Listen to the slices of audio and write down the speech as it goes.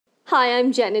Hi,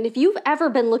 I'm Jen, and if you've ever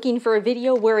been looking for a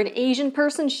video where an Asian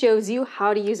person shows you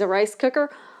how to use a rice cooker,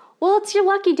 well, it's your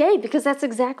lucky day because that's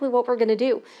exactly what we're gonna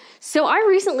do. So I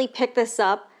recently picked this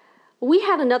up. We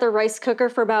had another rice cooker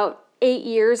for about 8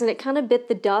 years and it kind of bit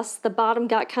the dust. The bottom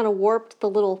got kind of warped, the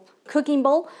little cooking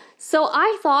bowl. So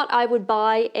I thought I would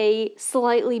buy a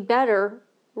slightly better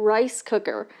rice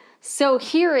cooker. So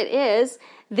here it is.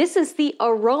 This is the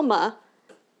Aroma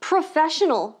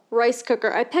Professional Rice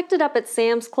Cooker. I picked it up at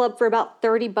Sam's Club for about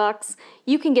 30 bucks.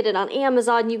 You can get it on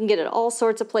Amazon, you can get it all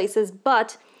sorts of places,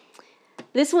 but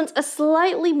this one's a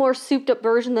slightly more souped up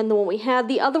version than the one we had.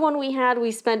 The other one we had,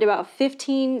 we spent about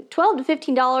 $12 to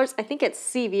 $15, I think, at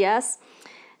CVS.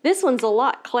 This one's a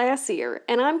lot classier,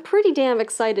 and I'm pretty damn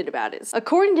excited about it.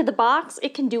 According to the box,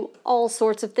 it can do all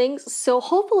sorts of things, so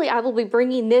hopefully I will be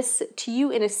bringing this to you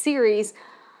in a series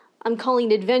I'm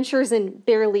calling Adventures in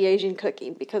Barely Asian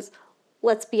Cooking, because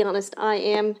let's be honest, I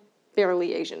am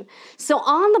barely Asian. So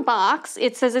on the box,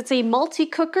 it says it's a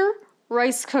multi-cooker,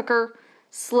 rice cooker,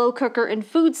 slow cooker, and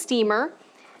food steamer.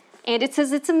 And it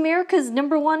says it's America's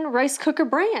 #1 rice cooker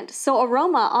brand. So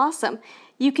Aroma, awesome.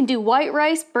 You can do white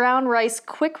rice, brown rice,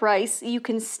 quick rice. You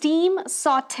can steam,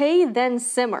 saute, then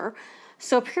simmer.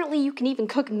 So apparently you can even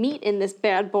cook meat in this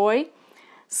bad boy.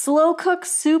 Slow cook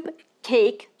soup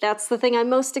cake, that's the thing I'm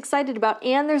most excited about,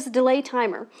 and there's a delay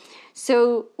timer.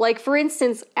 So, like for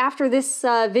instance, after this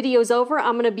video's over,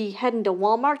 I'm going to be heading to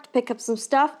Walmart to pick up some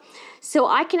stuff. So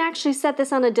I can actually set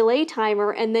this on a delay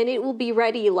timer, and then it will be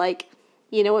ready, like,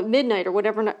 you know, at midnight or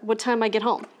whatever, what time I get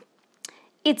home.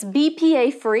 It's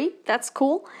BPA free, that's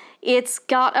cool. It's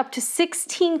got up to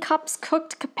 16 cups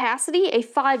cooked capacity, a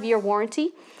 5-year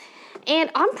warranty. And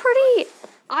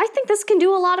I think this can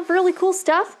do a lot of really cool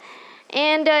stuff.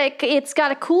 And it's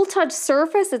got a cool touch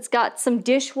surface. It's got some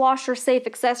dishwasher safe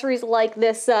accessories like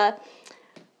this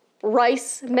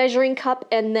rice measuring cup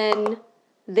and then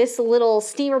this little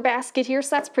steamer basket here,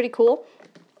 so that's pretty cool.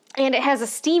 And it has a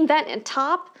steam vent and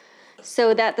top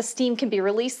so that the steam can be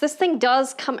released. This thing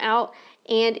does come out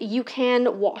and you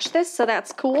can wash this, so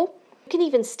that's cool. You can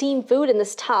even steam food in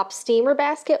this top steamer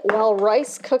basket while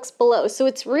rice cooks below. So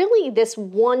it's really this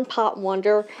one pot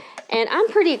wonder, and I'm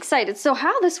pretty excited. So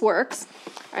how this works,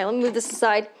 all right, let me move this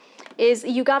aside, is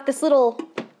you got this little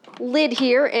lid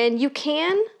here and you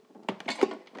can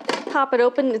pop it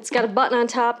open. It's got a button on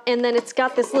top, and then it's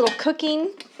got this little cooking,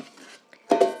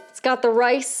 it's got the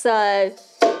rice, I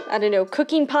don't know,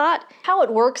 cooking pot. How it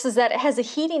works is that it has a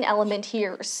heating element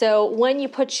here. So when you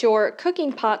put your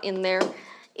cooking pot in there,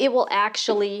 it will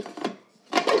actually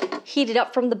heat it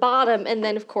up from the bottom, and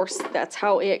then of course that's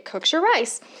how it cooks your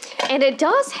rice. And it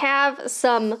does have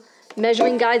some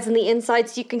measuring guides in the inside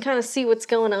so you can kind of see what's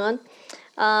going on.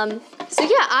 So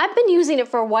yeah, I've been using it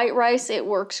for white rice. It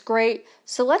works great.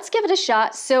 So let's give it a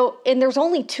shot. So, and there's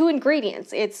only 2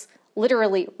 ingredients. It's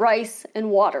literally rice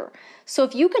and water. So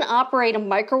if you can operate a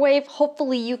microwave,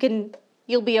 hopefully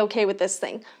you'll be okay with this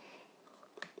thing.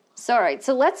 So, all right,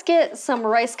 so let's get some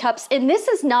rice cups. And this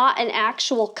is not an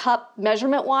actual cup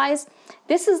measurement-wise.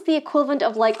 This is the equivalent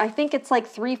of, like, I think it's like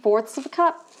 3/4 of a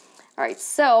cup. All right,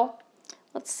 so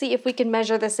let's see if we can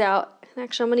measure this out.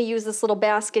 Actually, I'm going to use this little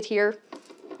basket here.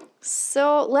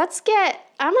 So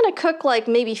I'm going to cook like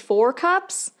maybe 4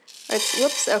 cups. All right,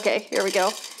 whoops, okay, here we go.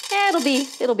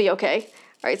 It'll be okay.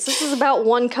 All right, so this is about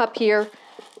 1 cup here.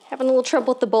 Having a little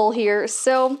trouble with the bowl here.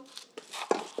 So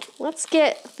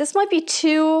this might be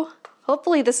 2,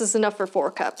 hopefully this is enough for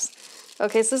 4 cups.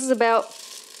 Okay, so this is about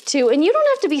 2, and you don't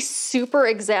have to be super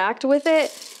exact with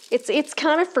it. It's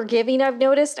kind of forgiving, I've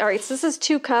noticed. All right, so this is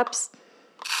 2 cups.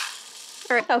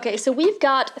 All right, okay, so we've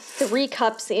got 3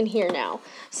 cups in here now.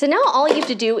 So now all you have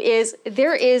to do is,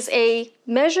 there is a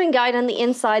measuring guide on the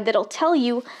inside that'll tell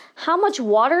you how much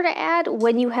water to add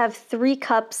when you have 3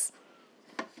 cups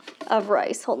of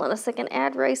rice. Hold on a second,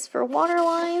 add rice for water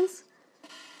lines.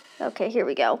 Okay, here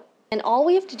we go. And all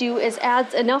we have to do is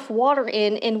add enough water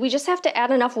in, and we just have to add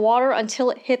enough water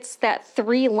until it hits that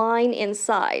 3 line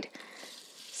inside.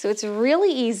 So it's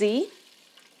really easy.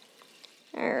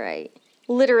 All right.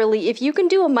 Literally, if you can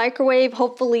do a microwave,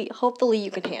 hopefully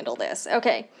you can handle this.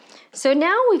 Okay, so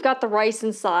now we've got the rice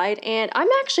inside, and I'm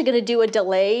actually going to do a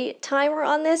delay timer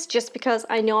on this just because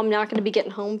I know I'm not going to be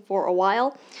getting home for a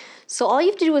while. So all you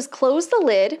have to do is close the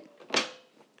lid.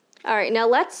 All right, now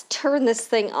let's turn this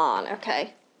thing on,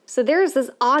 okay? So there's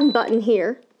this on button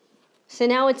here. So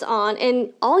now it's on,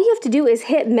 and all you have to do is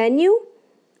hit menu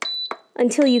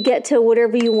until you get to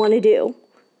whatever you want to do.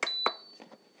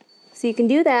 So you can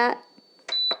do that.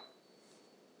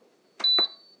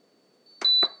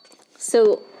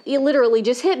 So you literally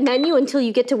just hit menu until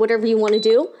you get to whatever you want to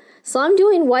do. So I'm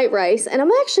doing white rice, and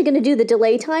I'm actually going to do the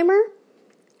delay timer.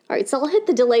 All right, so I'll hit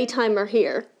the delay timer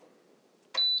here.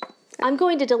 I'm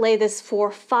going to delay this for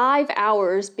 5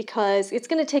 hours because it's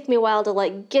going to take me a while to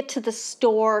like get to the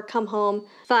store, come home.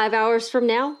 5 hours from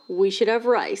now, we should have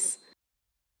rice.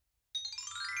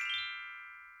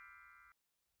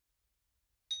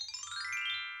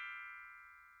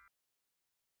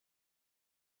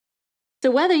 So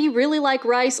whether you really like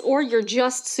rice or you're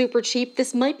just super cheap,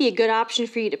 this might be a good option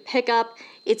for you to pick up.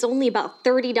 It's only about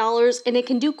 $30 and it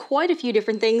can do quite a few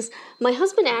different things. My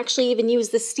husband actually even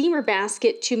used the steamer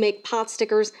basket to make pot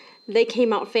stickers. They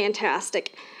came out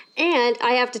fantastic. And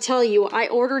I have to tell you, I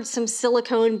ordered some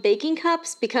silicone baking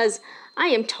cups because I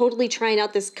am totally trying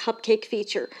out this cupcake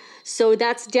feature. So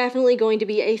that's definitely going to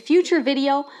be a future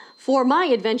video for my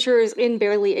adventures in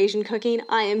Barely Asian Cooking.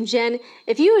 I am Jen.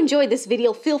 If you enjoyed this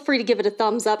video, feel free to give it a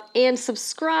thumbs up and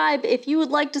subscribe if you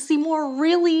would like to see more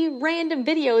really random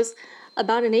videos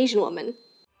about an Asian woman.